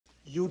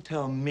You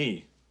tell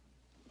me,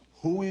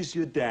 who is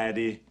your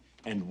daddy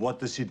and what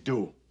does he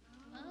do?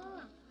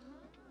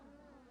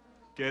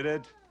 Get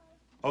it?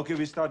 Okay,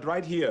 we start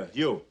right here.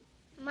 You.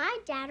 My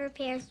dad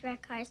repairs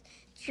wrecked cars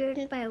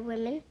driven by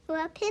women who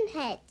are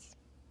pinheads.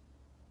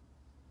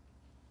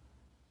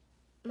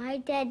 My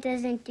dad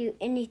doesn't do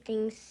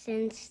anything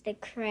since the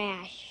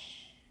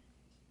crash.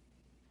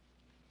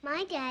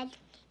 My dad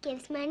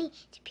gives money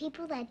to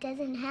people that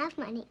doesn't have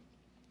money.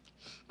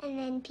 And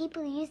then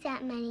people use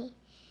that money.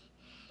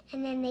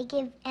 And then they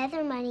give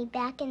other money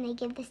back, and they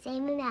give the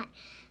same amount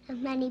of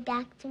money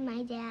back to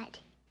my dad.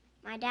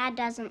 My dad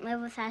doesn't live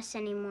with us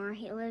anymore.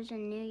 He lives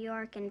in New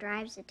York and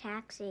drives a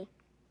taxi.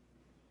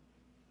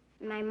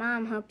 My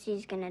mom hopes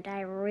he's gonna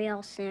die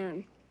real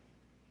soon.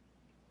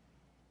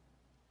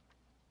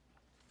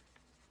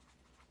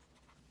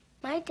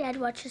 My dad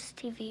watches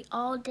TV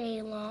all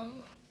day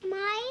long.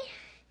 My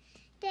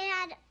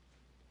dad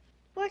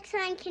works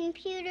on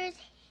computers,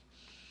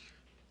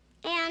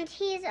 and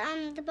he's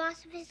the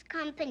boss of his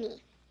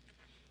company.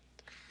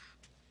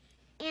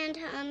 And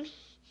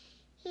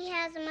he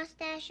has a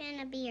mustache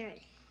and a beard.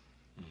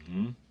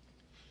 Mm-hmm.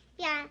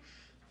 Yeah.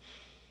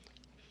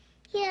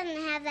 He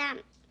doesn't have that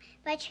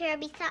much hair,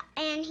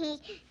 and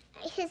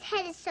his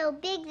head is so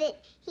big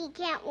that he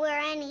can't wear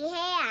any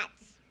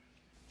hats.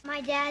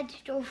 My dad's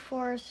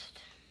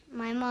divorced.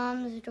 My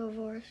mom's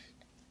divorced.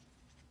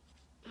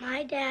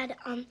 My dad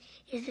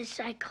is a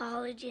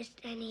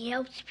psychologist, and he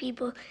helps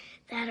people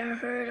that are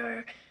hurt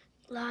or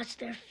lost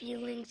their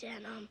feelings,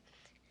 and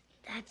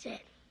that's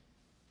it.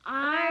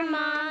 Our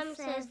mom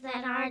says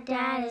that our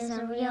dad is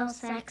a real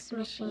sex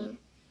machine.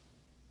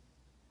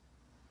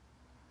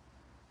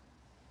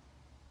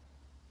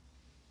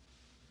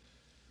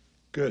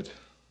 Good.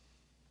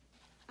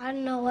 I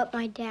don't know what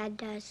my dad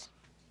does.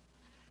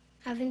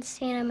 I haven't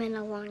seen him in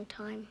a long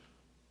time.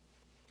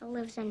 He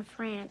lives in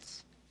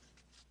France.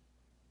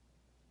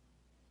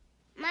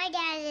 My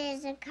dad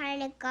is a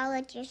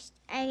gynecologist,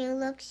 and he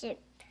looks at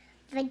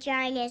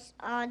vaginas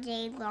all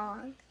day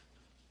long.